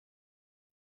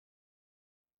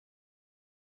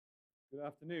Good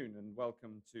afternoon and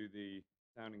welcome to the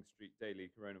Downing Street Daily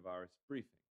Coronavirus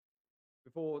Briefing.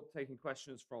 Before taking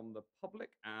questions from the public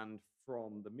and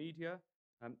from the media,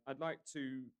 I'd like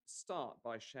to start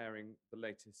by sharing the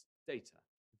latest data.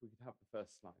 If we could have the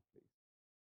first slide, please.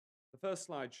 The first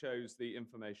slide shows the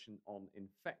information on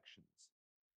infections.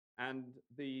 And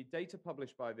the data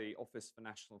published by the Office for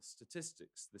National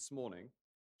Statistics this morning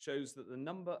shows that the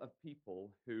number of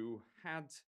people who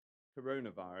had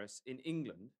coronavirus in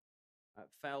England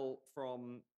fell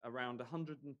from around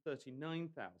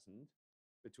 139,000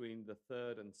 between the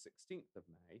 3rd and 16th of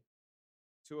May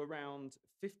to around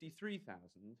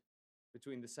 53,000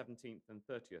 between the 17th and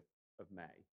 30th of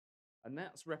May. And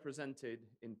that's represented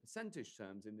in percentage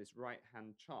terms in this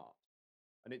right-hand chart.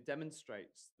 And it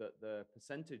demonstrates that the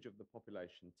percentage of the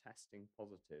population testing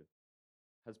positive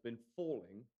has been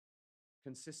falling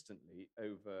consistently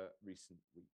over recent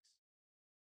weeks.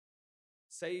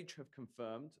 SAGE have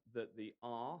confirmed that the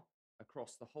R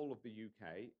across the whole of the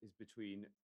UK is between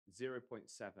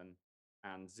 0.7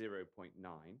 and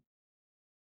 0.9.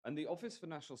 And the Office for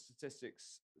National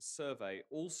Statistics survey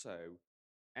also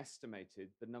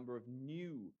estimated the number of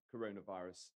new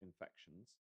coronavirus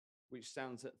infections, which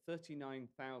stands at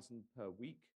 39,000 per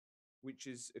week, which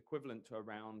is equivalent to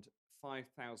around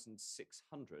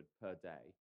 5,600 per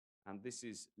day. And this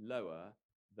is lower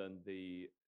than the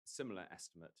similar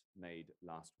estimate made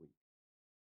last week.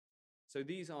 So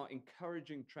these are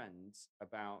encouraging trends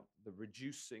about the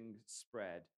reducing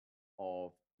spread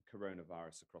of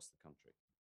coronavirus across the country.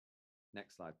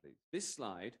 Next slide, please. This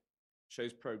slide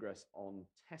shows progress on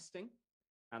testing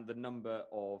and the number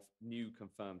of new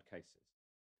confirmed cases.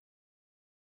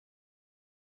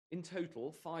 In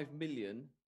total,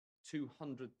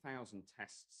 5,200,000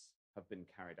 tests have been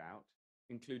carried out,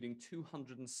 including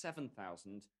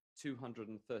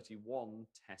 207,231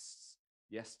 tests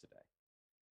yesterday.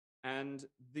 And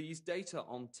these data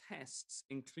on tests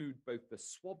include both the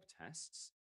swab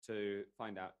tests to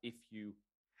find out if you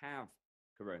have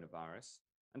coronavirus,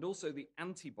 and also the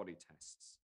antibody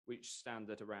tests, which stand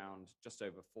at around just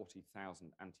over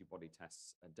 40,000 antibody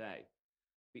tests a day.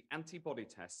 The antibody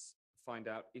tests find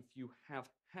out if you have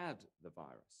had the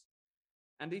virus.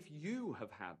 And if you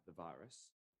have had the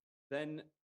virus, then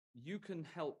you can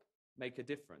help make a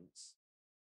difference,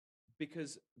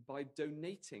 because by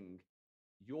donating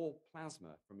your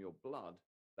plasma from your blood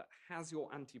that has your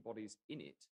antibodies in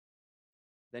it,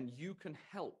 then you can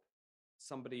help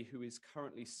somebody who is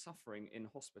currently suffering in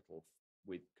hospital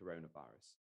with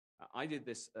coronavirus. I did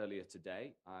this earlier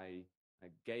today. I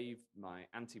gave my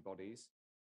antibodies,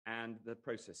 and the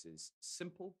process is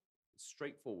simple,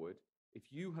 straightforward.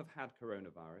 If you have had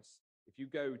coronavirus, if you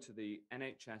go to the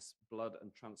NHS Blood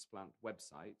and Transplant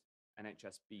website,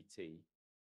 NHSBT,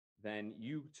 then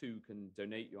you too can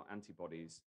donate your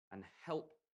antibodies and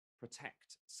help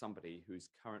protect somebody who's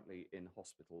currently in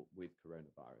hospital with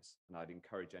coronavirus. And I'd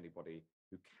encourage anybody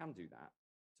who can do that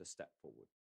to step forward.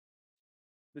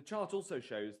 The chart also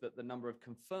shows that the number of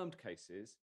confirmed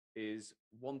cases is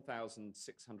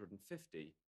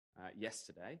 1,650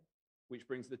 yesterday, which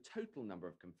brings the total number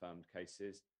of confirmed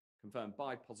cases confirmed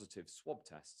by positive swab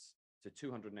tests to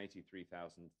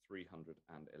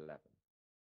 283,311.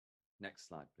 Next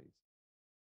slide, please.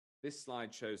 This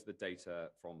slide shows the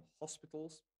data from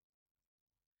hospitals.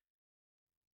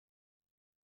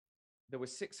 There were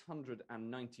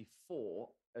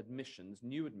 694 admissions,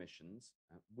 new admissions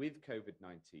with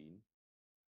COVID-19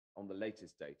 on the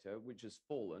latest data, which has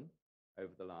fallen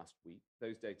over the last week.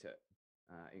 Those data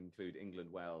include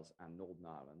England, Wales, and Northern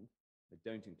Ireland. They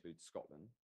don't include Scotland.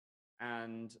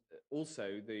 And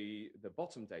also the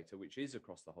bottom data, which is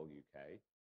across the whole UK,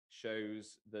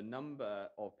 shows the number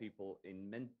of people in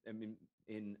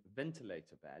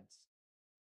ventilator beds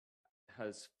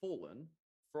has fallen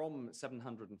from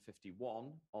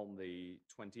 751 on the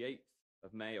 28th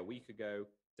of May, a week ago,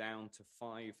 down to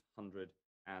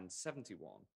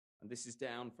 571. And this is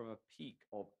down from a peak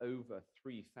of over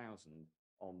 3,000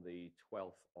 on the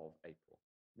 12th of April.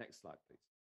 Next slide, please.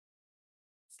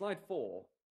 Slide 4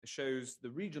 shows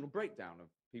the regional breakdown of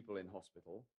people in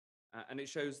hospital, and it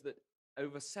shows that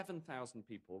over 7,000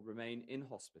 people remain in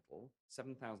hospital,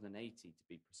 7,080 to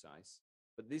be precise,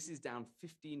 but this is down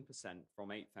 15%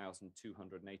 from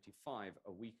 8,285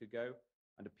 a week ago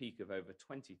and a peak of over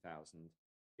 20,000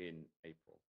 in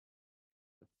April.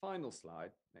 The final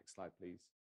slide, next slide please,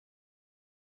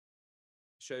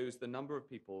 shows the number of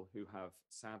people who have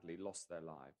sadly lost their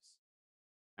lives.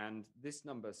 And this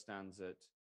number stands at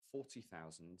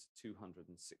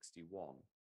 40,261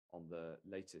 on the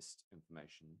latest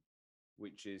information,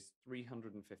 which is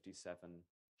 357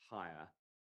 higher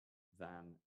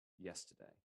than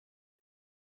yesterday.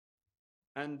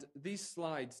 And these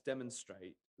slides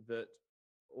demonstrate that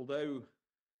although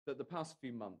that the past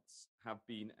few months have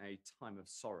been a time of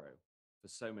sorrow for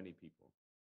so many people,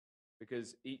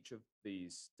 because each of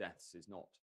these deaths is not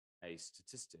a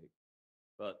statistic,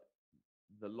 but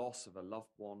the loss of a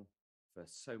loved one for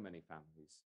so many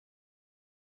families.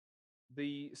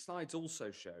 The slides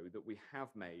also show that we have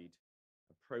made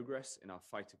progress in our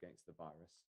fight against the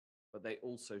virus, but they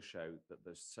also show that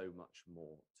there's so much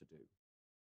more to do.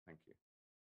 Thank you.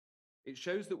 It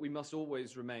shows that we must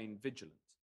always remain vigilant,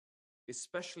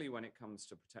 especially when it comes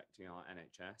to protecting our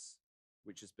NHS,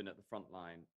 which has been at the front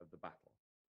line of the battle.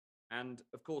 And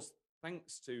of course,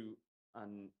 thanks to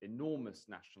an enormous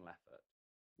national effort,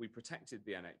 we protected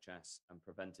the NHS and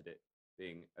prevented it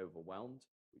being overwhelmed,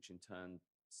 which in turn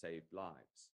saved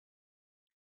lives.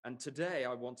 And today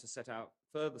I want to set out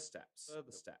further steps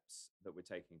that we're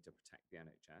taking to protect the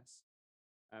NHS,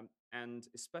 and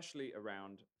especially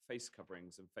around face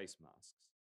coverings and face masks.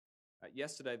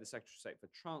 Yesterday, the Secretary of State for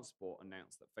Transport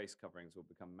announced that face coverings will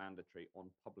become mandatory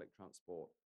on public transport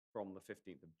from the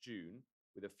 15th of June,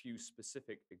 with a few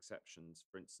specific exceptions,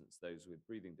 for instance, those with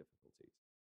breathing difficulties.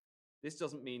 This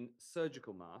doesn't mean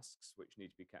surgical masks, which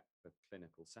need to be kept for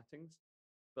clinical settings,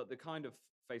 but the kind of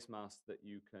face mask that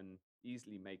you can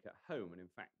easily make at home. And in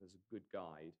fact, there's a good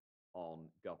guide on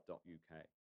gov.uk.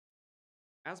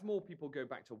 As more people go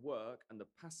back to work and the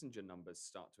passenger numbers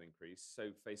start to increase,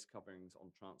 so face coverings on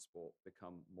transport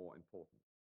become more important.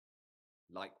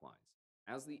 Likewise,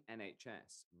 as the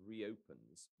NHS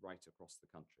reopens right across the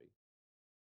country,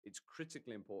 it's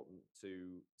critically important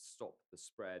to stop the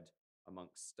spread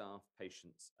amongst staff,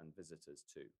 patients, and visitors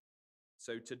too.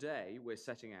 So today, we're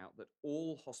setting out that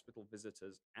all hospital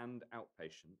visitors and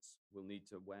outpatients will need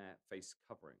to wear face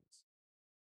coverings.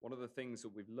 One of the things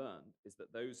that we've learned is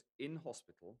that those in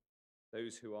hospital,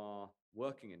 those who are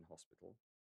working in hospital,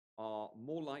 are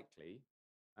more likely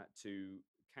to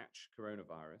catch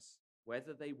coronavirus,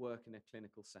 whether they work in a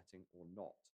clinical setting or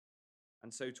not.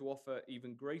 And so to offer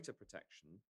even greater protection,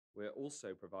 we're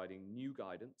also providing new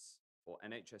guidance for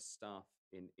NHS staff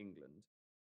in England,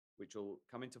 which will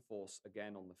come into force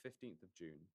again on the 15th of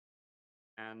June.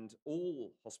 And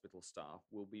all hospital staff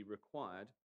will be required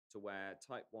to wear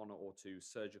type 1 or 2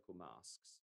 surgical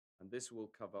masks. And this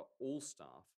will cover all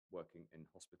staff working in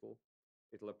hospital.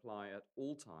 It'll apply at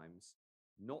all times,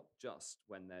 not just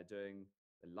when they're doing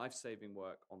the life-saving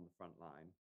work on the front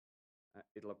line.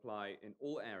 It'll apply in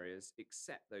all areas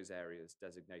except those areas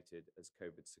designated as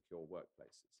COVID-secure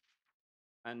workplaces.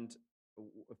 And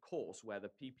of course, where the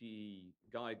PPE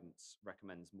guidance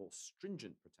recommends more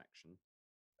stringent protection,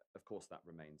 of course, that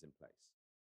remains in place.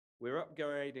 We're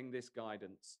upgrading this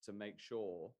guidance to make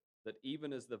sure that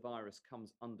even as the virus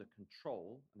comes under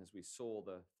control, and as we saw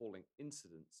the falling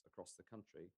incidence across the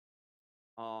country,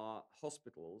 our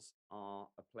hospitals are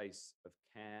a place of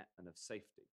care and of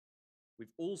safety.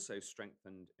 We've also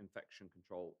strengthened infection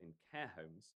control in care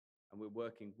homes, and we're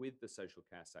working with the social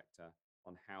care sector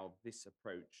on how this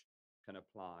approach can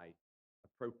apply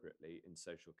appropriately in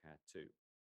social care too.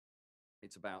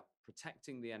 It's about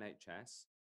protecting the NHS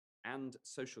and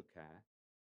social care,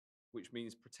 which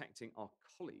means protecting our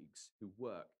colleagues who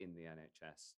work in the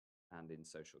NHS and in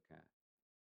social care.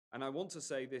 And I want to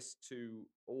say this to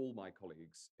all my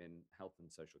colleagues in health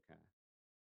and social care.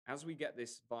 As we get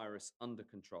this virus under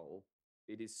control,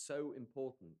 it is so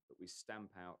important that we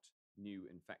stamp out new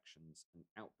infections and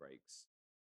outbreaks.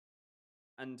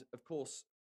 And of course,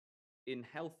 in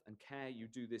health and care, you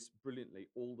do this brilliantly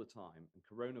all the time, and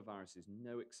coronavirus is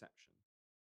no exception.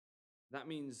 That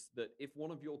means that if one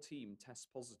of your team tests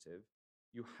positive,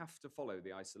 you have to follow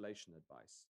the isolation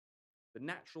advice. The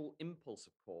natural impulse,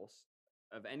 of course,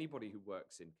 of anybody who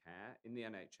works in care in the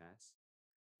NHS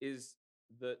is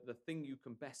that the thing you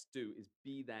can best do is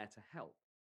be there to help,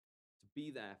 to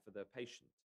be there for the patient.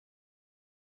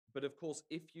 But of course,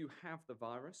 if you have the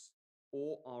virus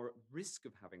or are at risk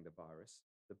of having the virus,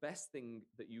 the best thing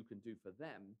that you can do for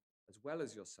them, as well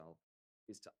as yourself,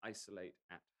 is to isolate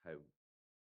at home.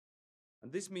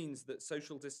 And this means that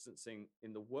social distancing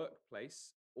in the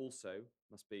workplace also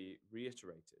must be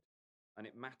reiterated, and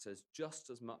it matters just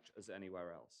as much as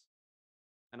anywhere else.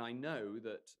 And I know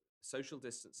that social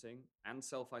distancing and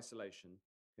self-isolation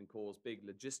can cause big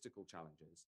logistical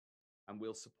challenges, and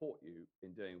we'll support you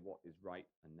in doing what is right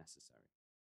and necessary.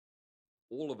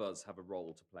 All of us have a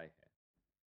role to play here.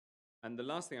 And the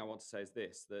last thing I want to say is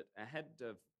this, that ahead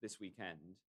of this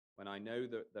weekend, when I know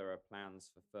that there are plans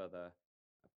for further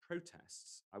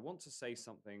protests, I want to say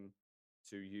something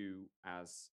to you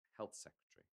as Health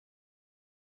Secretary.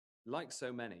 Like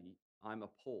so many, I'm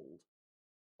appalled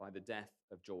by the death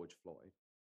of George Floyd.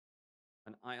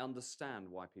 And I understand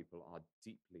why people are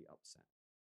deeply upset.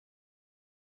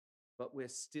 But we're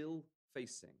still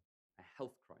facing a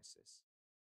health crisis,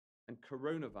 and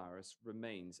coronavirus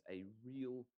remains a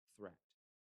real threat.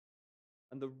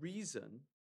 And the reason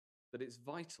that it's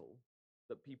vital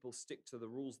that people stick to the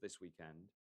rules this weekend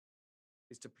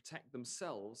is to protect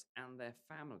themselves and their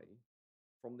family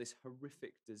from this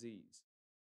horrific disease.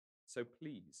 So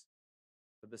please,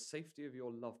 for the safety of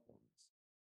your loved ones,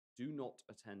 do not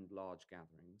attend large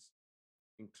gatherings,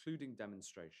 including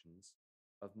demonstrations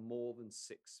of more than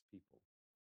 6 people.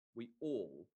 We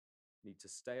all need to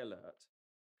stay alert,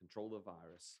 control the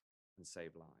virus, and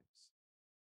save lives.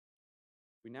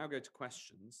 We now go to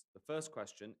questions. The first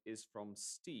question is from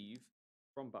Steve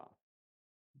from Bath.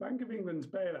 Bank of England's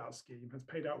bailout scheme has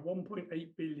paid out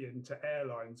 1.8 billion to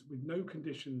airlines with no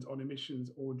conditions on emissions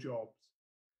or jobs.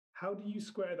 How do you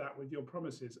square that with your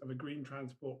promises of a green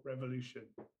transport revolution?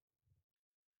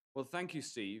 Well, thank you,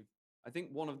 Steve. I think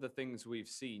one of the things we've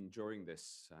seen during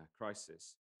this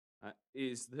crisis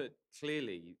is that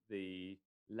clearly the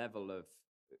level of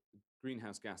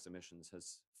greenhouse gas emissions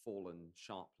has fallen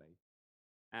sharply.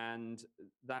 And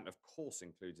that, of course,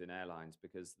 includes in airlines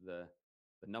because the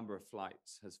number of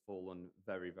flights has fallen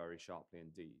very, very sharply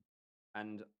indeed.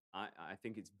 And I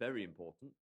think it's very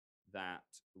important that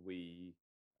we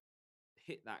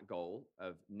hit that goal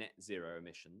of net zero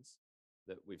emissions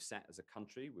that we've set as a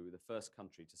country. We were the first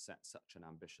country to set such an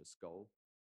ambitious goal.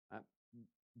 Uh,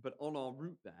 but on our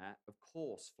route there, of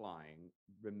course, flying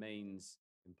remains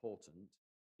important,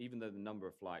 even though the number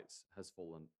of flights has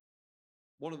fallen.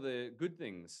 One of the good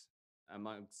things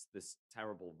amongst this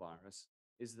terrible virus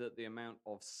is that the amount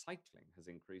of cycling has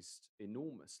increased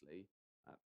enormously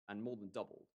and more than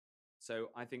doubled. So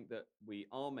I think that we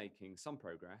are making some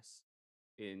progress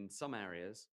in some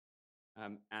areas,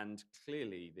 and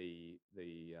clearly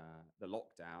the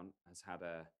lockdown has had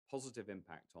a positive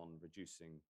impact on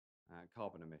reducing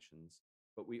carbon emissions.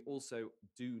 But we also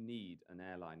do need an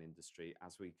airline industry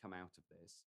as we come out of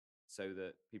this, so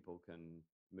that people can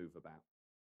move about.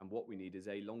 And what we need is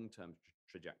a long-term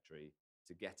trajectory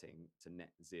to getting to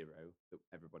net zero that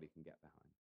everybody can get behind.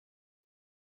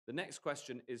 The next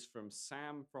question is from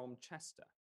Sam from Chester.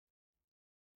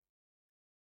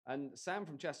 And Sam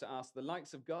from Chester asked, the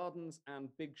likes of gardens and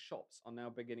big shops are now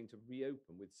beginning to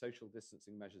reopen with social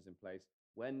distancing measures in place.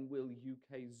 When will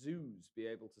UK zoos be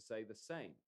able to say the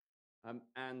same?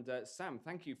 Sam,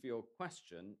 thank you for your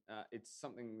question. It's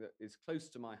something that is close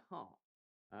to my heart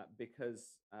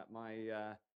because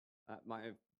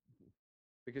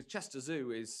because Chester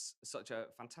Zoo is such a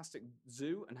fantastic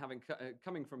zoo, and having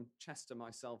coming from Chester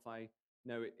myself, I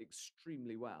know it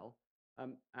extremely well.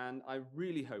 And I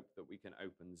really hope that we can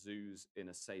open zoos in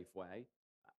a safe way.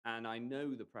 And I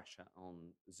know the pressure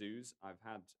on zoos. I've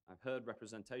heard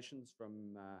representations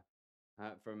from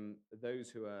those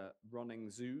who are running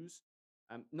zoos,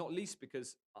 not least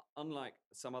because unlike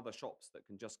some other shops that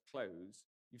can just close,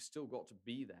 you've still got to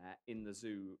be there in the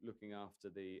zoo looking after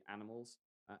the animals,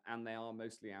 and they are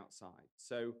mostly outside.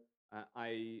 So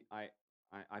I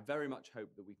very much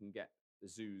hope that we can get the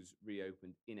zoos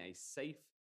reopened in a safe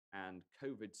and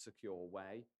COVID secure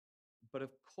way. But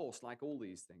of course, like all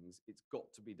these things, it's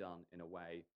got to be done in a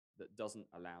way that doesn't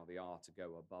allow the R to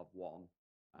go above 1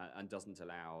 and doesn't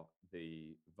allow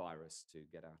the virus to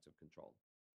get out of control.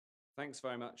 Thanks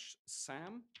very much,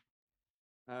 Sam.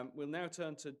 We'll now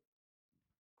turn to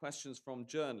questions from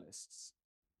journalists.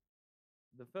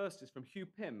 The first is from Hugh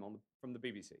Pym from the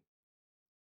BBC.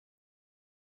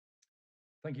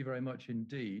 Thank you very much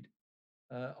indeed.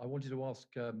 I wanted to ask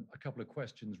a couple of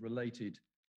questions related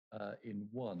in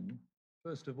one.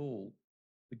 First of all,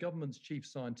 the government's chief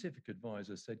scientific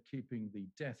advisor said keeping the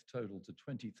death total to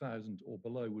 20,000 or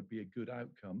below would be a good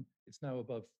outcome. It's now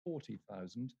above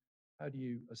 40,000. How do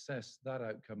you assess that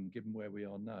outcome given where we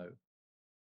are now?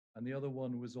 And the other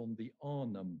one was on the R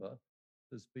number.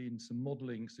 There's been some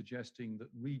modelling suggesting that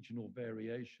regional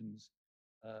variations,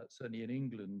 certainly in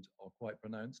England, are quite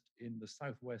pronounced. In the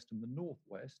southwest and the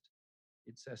northwest,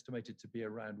 it's estimated to be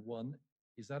around 1.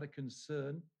 Is that a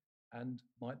concern? And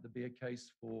might there be a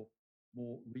case for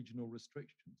more regional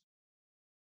restrictions?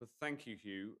 Well, thank you,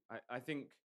 Hugh. I think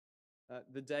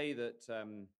the day that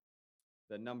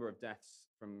the number of deaths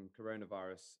from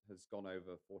coronavirus has gone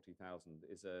over 40,000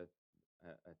 is a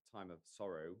time of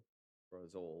sorrow for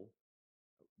us all.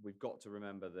 We've got to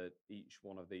remember that each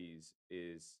one of these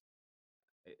is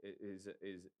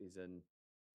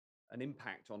an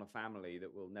impact on a family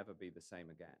that will never be the same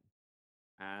again.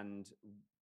 And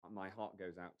my heart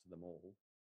goes out to them all.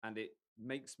 And it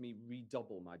makes me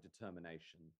redouble my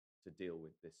determination to deal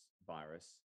with this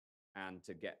virus. and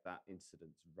to get that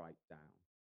incidence right down.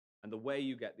 And the way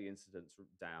you get the incidence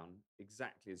down,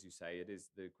 exactly as you say, it is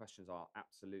the questions are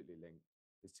absolutely linked,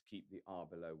 is to keep the R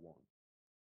below 1.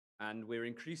 And we're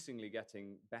increasingly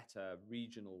getting better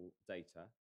regional data.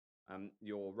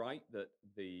 You're right that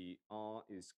the R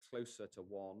is closer to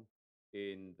 1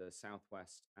 in the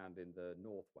southwest and in the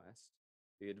northwest.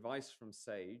 The advice from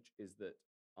SAGE is that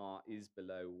R is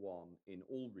below 1 in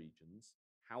all regions.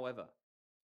 However,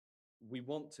 we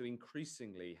want to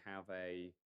increasingly have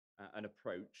an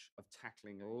approach of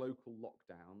tackling local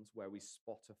lockdowns where we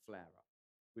spot a flare-up.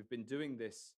 We've been doing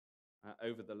this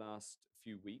over the last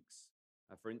few weeks.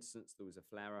 For instance, there was a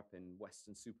flare-up in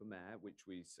Weston-super-Mare, which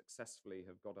we successfully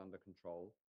have got under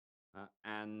control,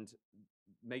 and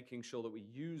making sure that we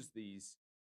use these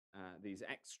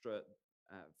extra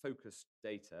focused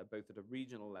data, both at a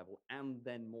regional level and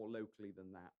then more locally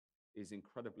than that, is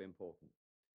incredibly important.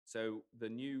 So the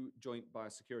new Joint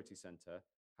Biosecurity Centre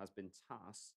has been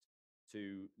tasked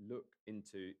to look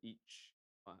into each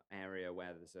area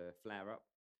where there's a flare-up.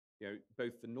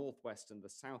 Both the northwest and the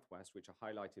southwest, which are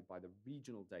highlighted by the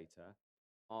regional data,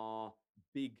 are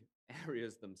big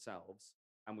areas themselves,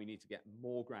 and we need to get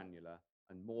more granular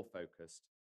and more focused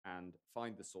and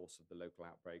find the source of the local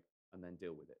outbreak and then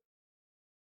deal with it.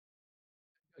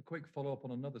 A quick follow-up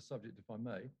on another subject, if I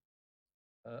may.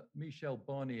 Michel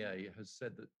Barnier has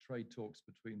said that trade talks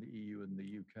between the EU and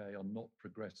the UK are not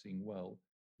progressing well.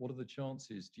 What are the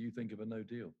chances, do you think, of a no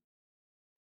deal?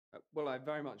 Well, I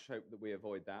very much hope that we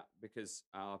avoid that, because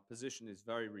our position is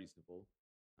very reasonable.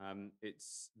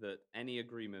 It's that any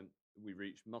agreement we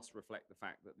reach must reflect the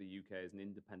fact that the UK is an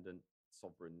independent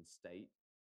sovereign state,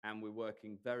 and we're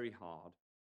working very hard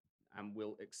and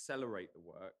will accelerate the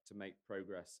work to make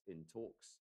progress in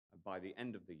talks by the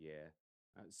end of the year,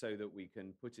 so that we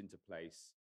can put into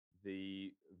place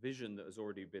the vision that has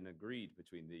already been agreed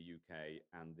between the UK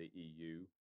and the EU,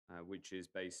 which is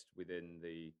based within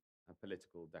the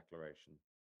political declaration.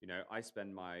 I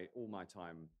spend all my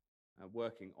time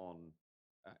working on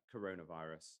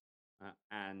coronavirus,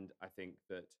 and I think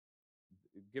that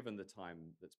given the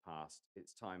time that's passed,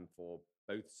 it's time for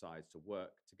both sides to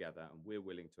work together, and we're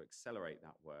willing to accelerate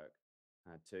that work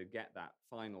to get that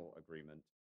final agreement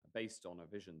based on a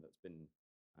vision that's been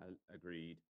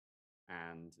agreed,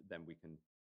 and then we can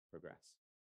progress.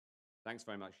 Thanks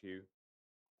very much, Hugh.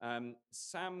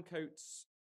 Sam Coates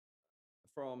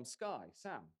from Sky.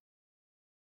 Sam.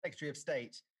 Secretary of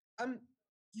State.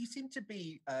 You seem to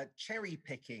be cherry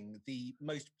picking the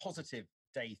most positive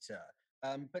data,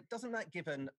 but doesn't that give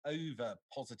an over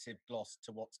positive gloss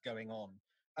to what's going on?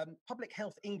 Public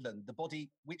Health England, the body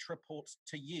which reports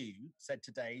to you, said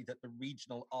today that the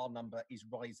regional R number is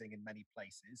rising in many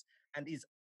places and is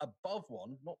above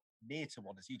 1, not near to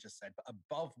 1, as you just said, but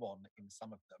above 1 in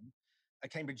some of them. A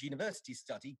Cambridge University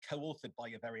study, co-authored by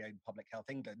your very own Public Health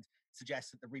England,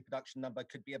 suggests that the reproduction number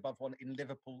could be above 1 in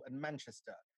Liverpool and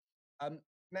Manchester.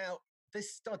 Now,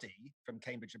 this study from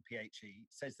Cambridge and PHE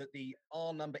says that the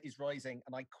R number is rising,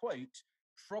 and I quote,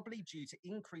 probably due to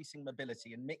increasing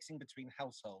mobility and mixing between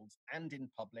households and in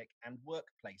public and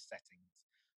workplace settings.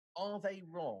 Are they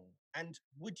wrong? And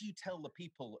would you tell the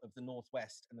people of the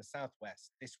Northwest and the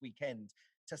Southwest this weekend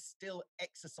to still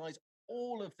exercise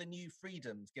all of the new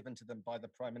freedoms given to them by the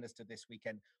Prime Minister this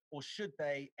weekend, or should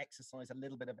they exercise a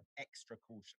little bit of extra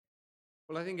caution?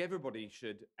 Well, I think everybody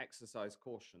should exercise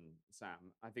caution,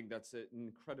 Sam. I think that's an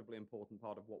incredibly important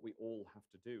part of what we all have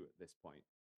to do at this point.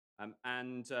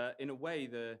 In a way,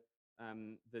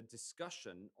 the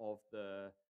discussion of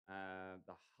the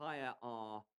higher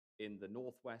R in the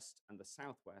Northwest and the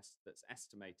Southwest that's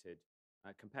estimated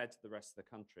compared to the rest of the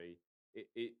country,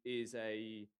 it is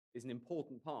an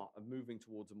important part of moving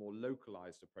towards a more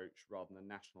localized approach rather than a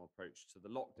national approach to the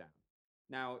lockdown.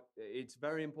 Now, it's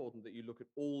very important that you look at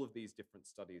all of these different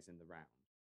studies in the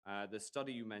round. The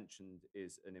study you mentioned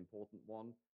is an important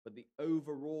one, but the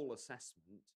overall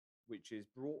assessment, which is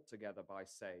brought together by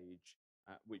SAGE,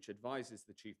 which advises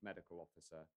the Chief Medical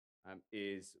Officer,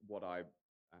 is what I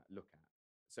look at.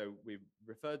 So we've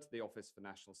referred to the Office for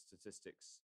National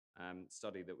Statistics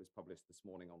study that was published this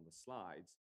morning on the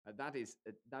slides. That is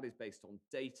based on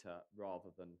data rather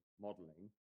than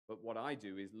modeling. But what I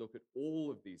do is look at all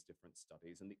of these different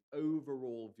studies, and the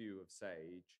overall view of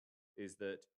SAGE is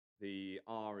that the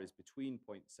R is between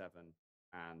 0.7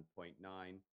 and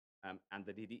 0.9, and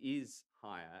that it is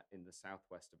higher in the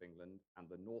southwest of England and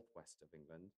the northwest of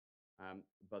England,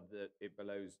 but that it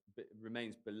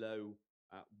remains below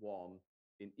 1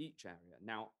 in each area.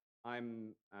 Now,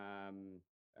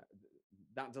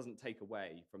 that doesn't take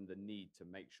away from the need to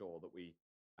make sure that we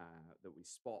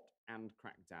spot and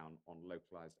crack down on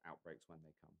localized outbreaks when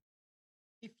they come.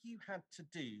 If you had to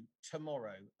do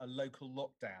tomorrow a local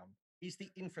lockdown, is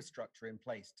the infrastructure in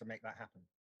place to make that happen?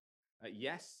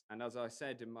 Yes, and as I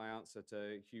said in my answer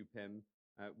to Hugh Pym,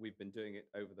 we've been doing it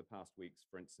over the past weeks,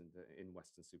 for instance, in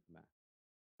Weston-super-Mare.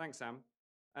 Thanks, Sam.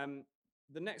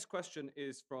 The next question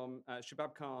is from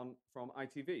Shabab Khan from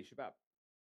ITV. Shabab.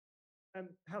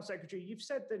 House Secretary, you've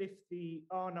said that if the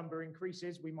R number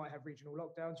increases, we might have regional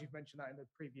lockdowns. You've mentioned that in the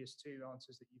previous two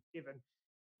answers that you've given.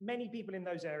 Many people in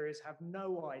those areas have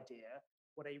no idea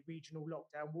what a regional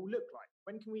lockdown will look like.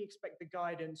 When can we expect the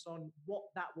guidance on what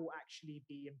that will actually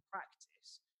be in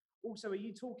practice? Also, are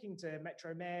you talking to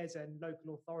metro mayors and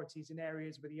local authorities in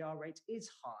areas where the R rate is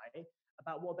high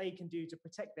about what they can do to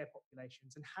protect their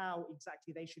populations and how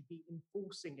exactly they should be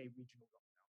enforcing a regional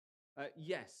lockdown?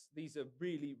 Yes, these are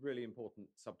really, really important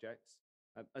subjects.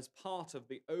 As part of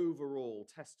the overall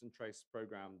test and trace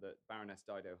program that Baroness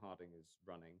Dido Harding is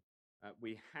running,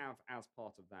 we have, as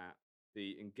part of that,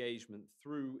 the engagement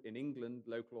through, in England,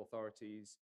 local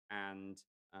authorities and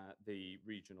the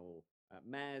regional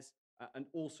mayors, and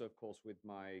also, of course, with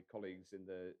my colleagues in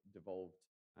the devolved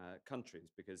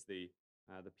countries, because the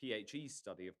PHE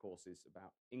study, of course, is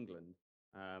about England.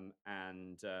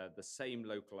 And the same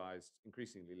localized,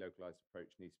 increasingly localized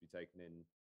approach needs to be taken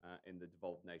in the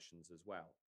devolved nations as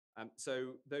well.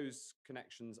 So those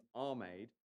connections are made.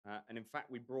 And in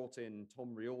fact, we brought in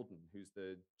Tom Riordan, who's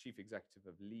the chief executive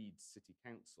of Leeds City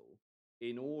Council,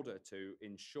 in order to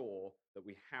ensure that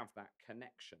we have that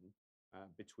connection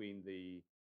between the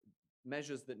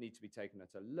measures that need to be taken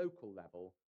at a local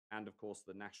level and, of course,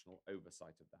 the national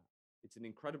oversight of that. It's an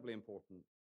incredibly important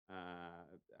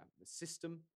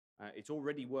system. It's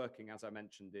already working, as I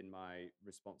mentioned in my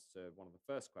response to one of the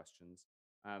first questions,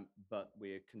 but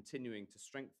we're continuing to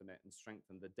strengthen it and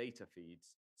strengthen the data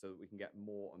feeds so that we can get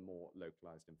more and more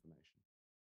localized information.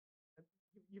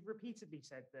 You've repeatedly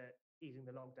said that easing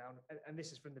the lockdown, and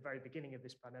this is from the very beginning of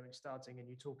this pandemic starting, and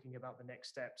you're talking about the next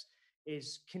steps,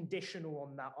 is conditional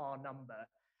on that R number.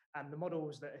 And the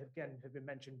models that again have been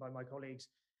mentioned by my colleagues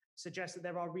suggest that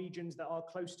there are regions that are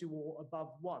close to or above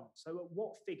 1. So at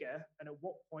what figure and at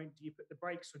what point do you put the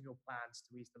brakes on your plans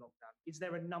to ease the lockdown? Is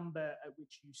there a number at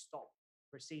which you stop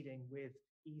proceeding with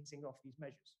easing off these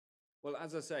measures? Well,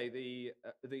 as I say,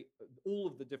 all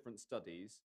of the different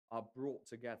studies are brought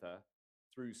together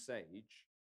through SAGE,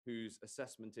 whose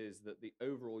assessment is that the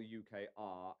overall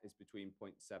UKR is between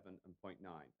 0.7 and 0.9.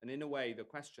 And in a way, the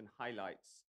question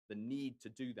highlights the need to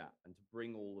do that and to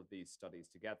bring all of these studies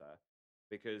together,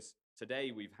 because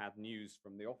today we've had news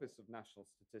from the Office of National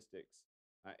Statistics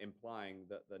implying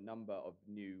that the number of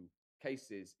new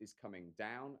cases is coming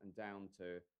down and down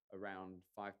to around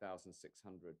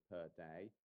 5,600 per day.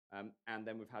 And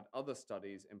then we've had other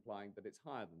studies implying that it's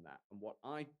higher than that. And what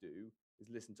I do is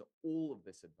listen to all of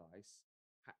this advice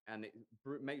and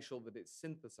make sure that it's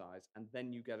synthesized, and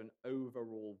then you get an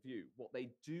overall view. What they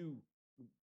do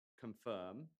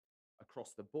confirm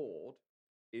across the board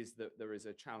is that there is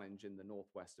a challenge in the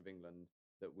northwest of England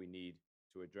that we need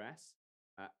to address,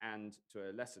 and to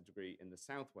a lesser degree in the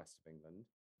southwest of England,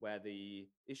 where the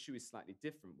issue is slightly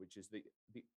different, which is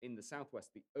in the southwest,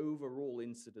 the overall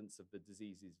incidence of the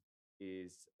disease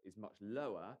is much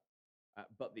lower,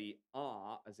 but the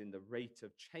R, as in the rate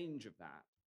of change of that,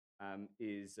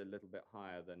 is a little bit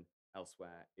higher than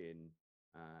elsewhere in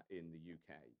the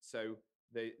UK. So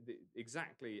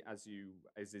exactly as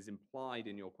is implied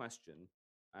in your question,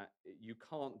 you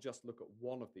can't just look at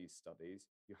one of these studies.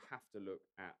 You have to look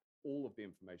at all of the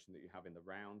information that you have in the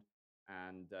round,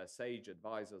 and SAGE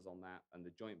advises on that, and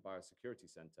the Joint Biosecurity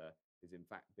Centre is in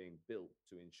fact being built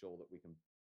to ensure that we can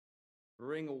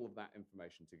bring all of that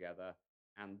information together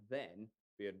and then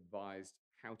be advised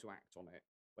how to act on it,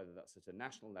 whether that's at a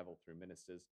national level through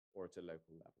ministers or at a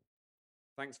local level.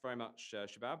 Thanks very much,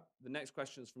 Shabab. The next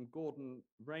question is from Gordon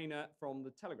Rayner from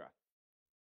The Telegraph.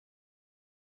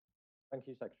 Thank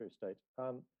you, Secretary of State.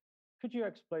 Could you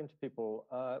explain to people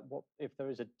what if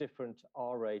there is a different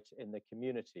R rate in the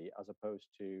community as opposed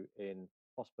to in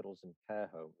hospitals and care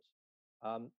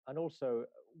homes? And also,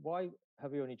 why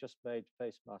have you only just made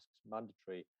face masks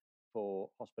mandatory for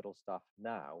hospital staff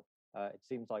now? It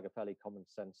seems like a fairly common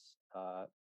sense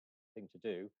thing to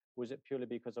do. Was it purely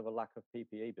because of a lack of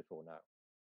PPE before now?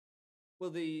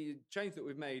 Well, the change that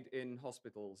we've made in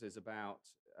hospitals is about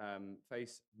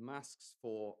face masks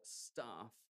for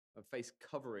staff, face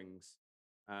coverings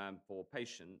for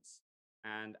patients.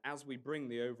 And as we bring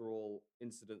the overall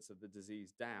incidence of the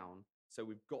disease down, so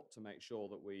we've got to make sure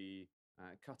that we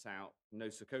cut out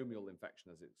nosocomial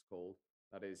infection, as it's called,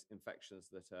 that is, infections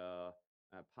that are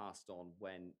passed on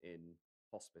when in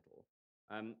hospital.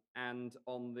 And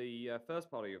on the first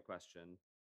part of your question,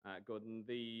 Gordon.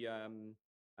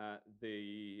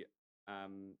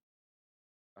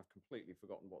 I've completely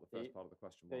forgotten what the first part of the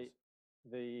question was.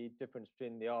 The difference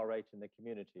between the R rate and the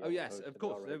community. Oh yes, opposed of to the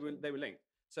course R they rate were, in- they were linked.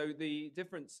 So the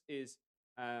difference is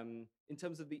in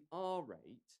terms of the R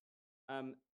rate.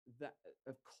 That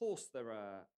of course there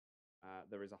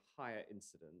is a higher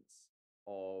incidence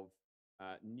of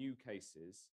new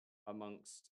cases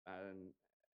amongst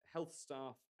health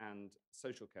staff and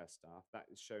social care staff. That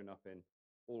is shown up in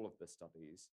all of the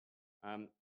studies,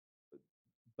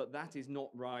 but that is not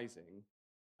rising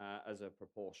as a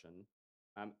proportion,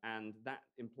 and that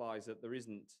implies that there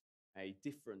isn't a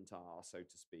different R, so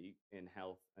to speak, in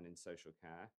health and in social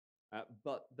care.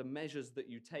 But the measures that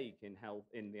you take in health,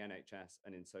 in the NHS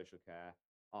and in social care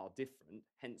are different.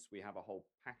 Hence, we have a whole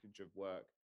package of work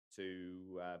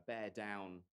to bear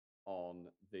down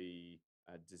on the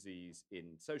disease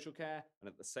in social care, and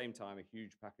at the same time, a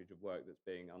huge package of work that's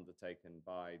being undertaken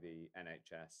by the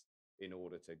NHS in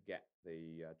order to get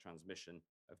the transmission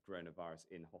of coronavirus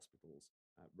in hospitals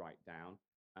right down.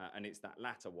 And it's that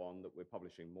latter one that we're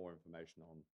publishing more information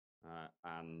on,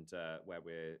 and where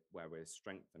we're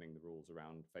strengthening the rules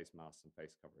around face masks and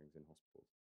face coverings in hospitals.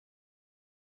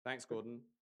 Thanks, Gordon.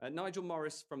 Nigel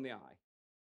Morris from the Eye.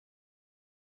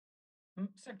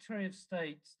 Secretary of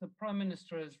State, the Prime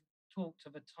Minister has talked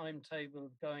of a timetable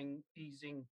of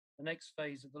easing the next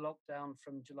phase of the lockdown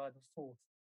from July the 4th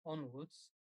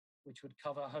onwards, which would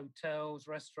cover hotels,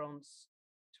 restaurants,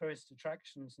 tourist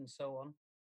attractions, and so on.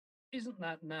 Isn't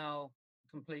that now a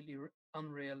completely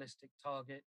unrealistic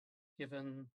target,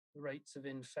 given the rates of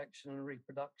infection and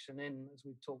reproduction in, as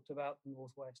we've talked about, the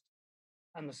Northwest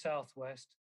and the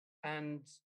Southwest? And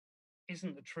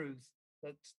isn't the truth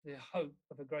that the hope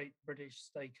of a great British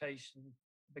staycation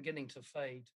beginning to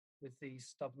fade with these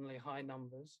stubbornly high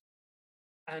numbers?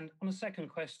 And on a second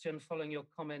question, following your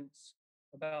comments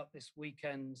about this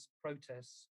weekend's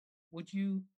protests, would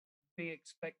you be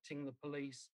expecting the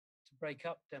police to break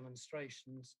up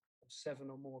demonstrations of 7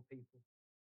 or more people?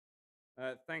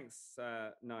 Thanks,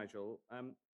 Nigel.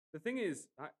 The thing is,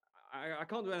 I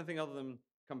can't do anything other than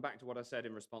come back to what I said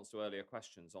in response to earlier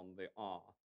questions on the R.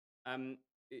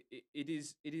 It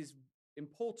is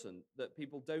important that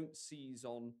people don't seize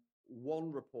on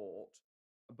one report,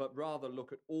 but rather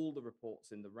look at all the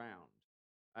reports in the round.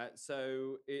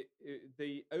 So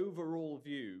the overall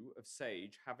view of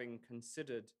SAGE, having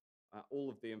considered all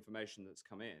of the information that's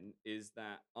come in, is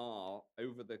that R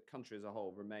over the country as a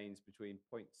whole remains between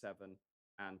 0.7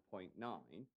 and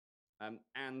 0.9.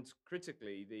 And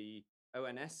critically, the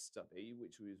ONS study,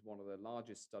 which was one of the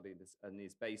largest studies and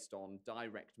is based on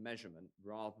direct measurement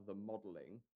rather than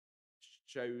modeling,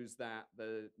 shows that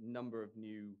the number of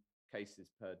new cases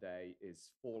per day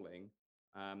is falling,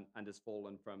 and has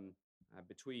fallen from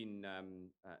between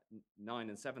 9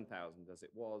 and 7,000 as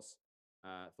it was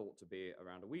thought to be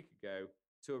around a week ago,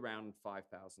 to around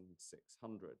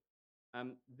 5,600.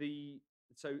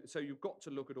 So you've got to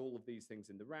look at all of these things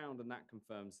in the round, and that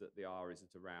confirms that the R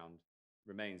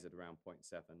remains at around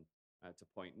 0.7 to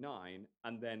 0.9,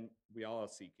 and then we are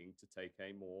seeking to take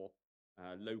a more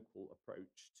local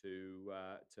approach to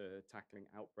tackling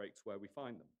outbreaks where we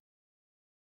find them.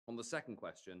 On the second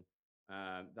question,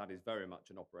 that is very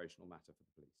much an operational matter for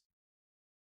the police.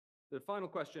 The final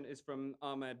question is from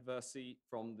Ahmed Versi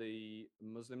from the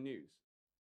Muslim News.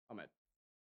 Ahmed.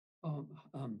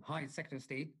 Hi, Secretary of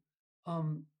State.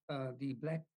 The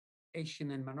Black,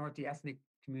 Asian, and minority ethnic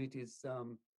communities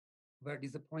were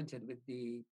disappointed with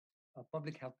the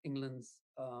Public Health England's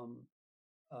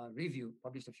review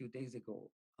published a few days ago,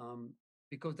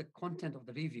 because the content of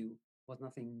the review was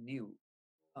nothing new.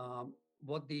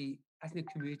 What the ethnic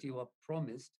community were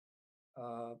promised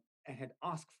and had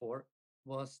asked for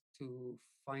was to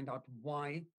find out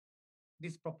why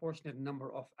disproportionate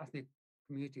number of ethnic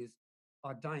communities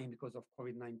are dying because of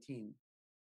COVID-19.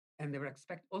 And they were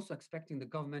also expecting the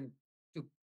government to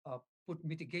put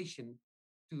mitigation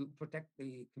to protect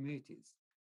the communities.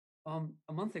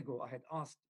 A month ago, I had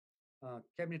asked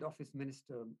Cabinet Office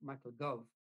Minister Michael Gove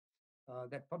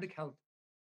that public health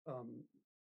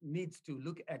needs to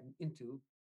look into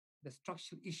the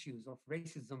structural issues of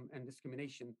racism and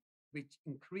discrimination, which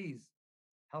increase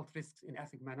health risks in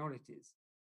ethnic minorities.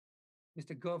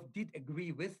 Mr. Gove did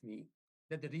agree with me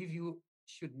that the review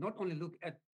should not only look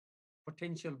at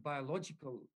potential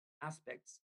biological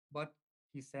aspects, but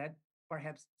he said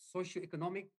perhaps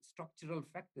socioeconomic structural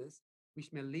factors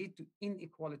which may lead to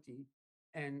inequality,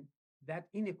 and that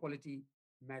inequality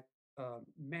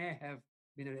may have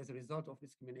been as a result of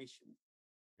discrimination.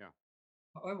 Yeah.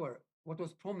 However, what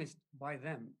was promised by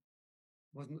them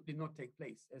did not take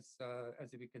place, as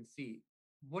we can see.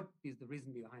 what is the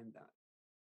reason behind that?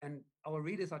 And our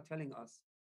readers are telling us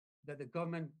that the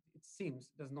government, it seems,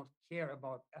 does not care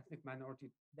about ethnic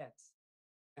minority deaths.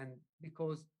 And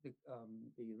because the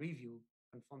review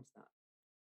confirms that.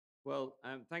 Well,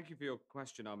 thank you for your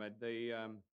question, Ahmed. The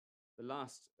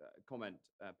last comment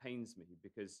pains me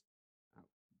because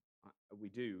we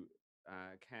do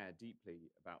care deeply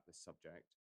about this subject,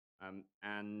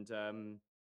 and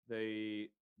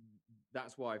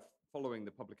that's why, following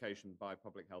the publication by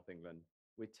Public Health England,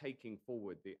 we're taking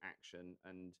forward the action,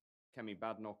 and Kemi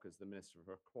Badenoch, as the Minister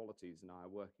for Equalities, and I are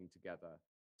working together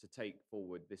to take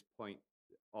forward this point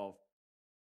of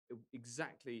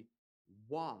exactly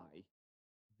why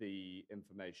the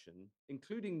information,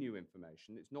 including new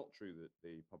information. It's not true that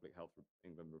the Public Health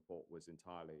England report was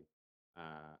entirely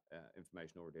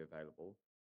information already available,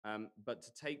 but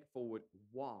to take forward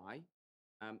why,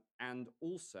 and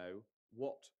also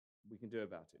what we can do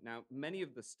about it. Now, many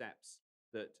of the steps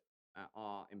that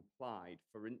are implied,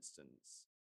 for instance,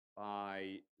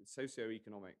 by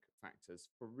socioeconomic factors,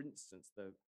 for instance,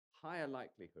 the higher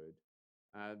likelihood,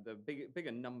 the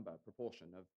bigger number, proportion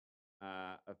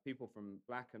of people from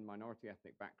Black and minority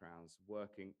ethnic backgrounds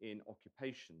working in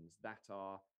occupations that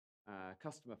are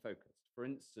customer focused, for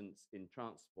instance, in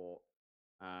transport,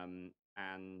 and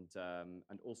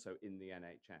also in the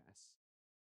NHS.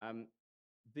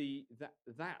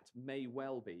 That may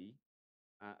well be,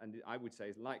 and I would say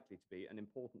is likely to be, an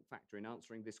important factor in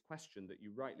answering this question that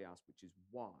you rightly asked, which is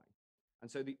why.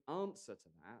 And so the answer to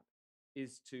that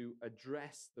is to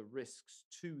address the risks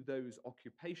to those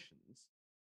occupations,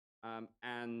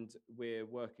 and we're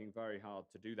working very hard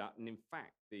to do that. And in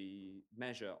fact, the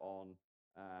measure on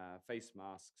face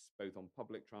masks, both on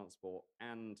public transport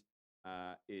and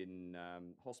in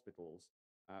hospitals,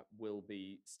 will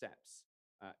be steps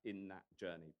in that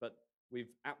journey. But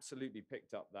we've absolutely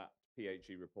picked up that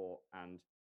PHE report, and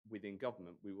within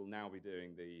government, we will now be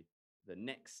doing the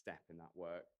next step in that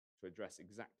work to address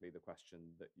exactly the question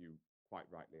that you quite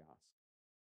rightly asked.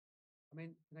 I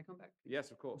mean, can I come back, please?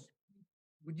 Yes, of course.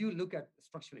 Would you look at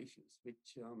structural issues,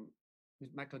 which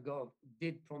Michael Gove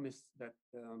did promise that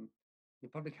the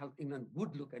Public Health England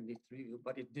would look at this review,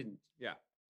 but it didn't? Yeah.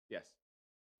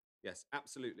 Yes,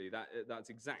 absolutely. That's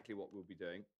exactly what we'll be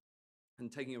doing,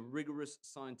 and taking a rigorous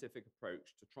scientific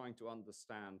approach to trying to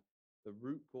understand the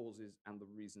root causes and the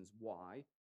reasons why.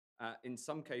 In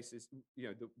some cases,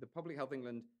 the Public Health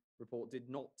England report did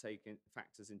not take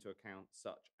factors into account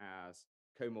such as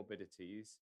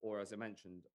comorbidities or, as I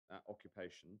mentioned,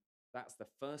 occupation. That's the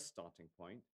first starting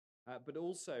point. But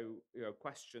also,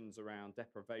 questions around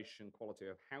deprivation, quality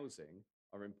of housing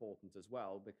are important as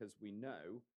well, because we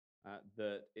know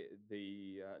that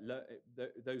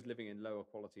those living in lower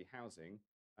quality housing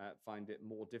find it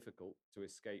more difficult to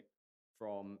escape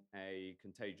from a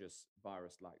contagious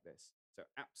virus like this. So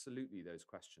absolutely, those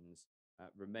questions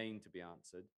remain to be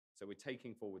answered. So we're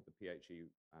taking forward the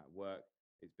PHE work.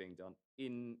 It's being done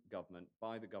in government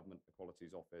by the Government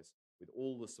Equalities Office, with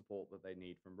all the support that they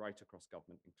need from right across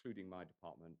government, including my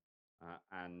department.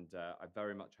 And I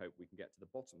very much hope we can get to the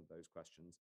bottom of those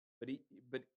questions.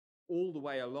 But all the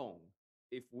way along,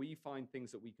 if we find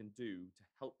things that we can do to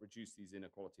help reduce these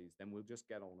inequalities, then we'll just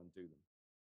get on and do them.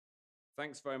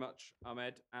 Thanks very much,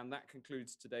 Ahmed. And that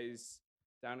concludes today's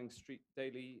Downing Street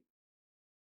Daily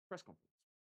press conference.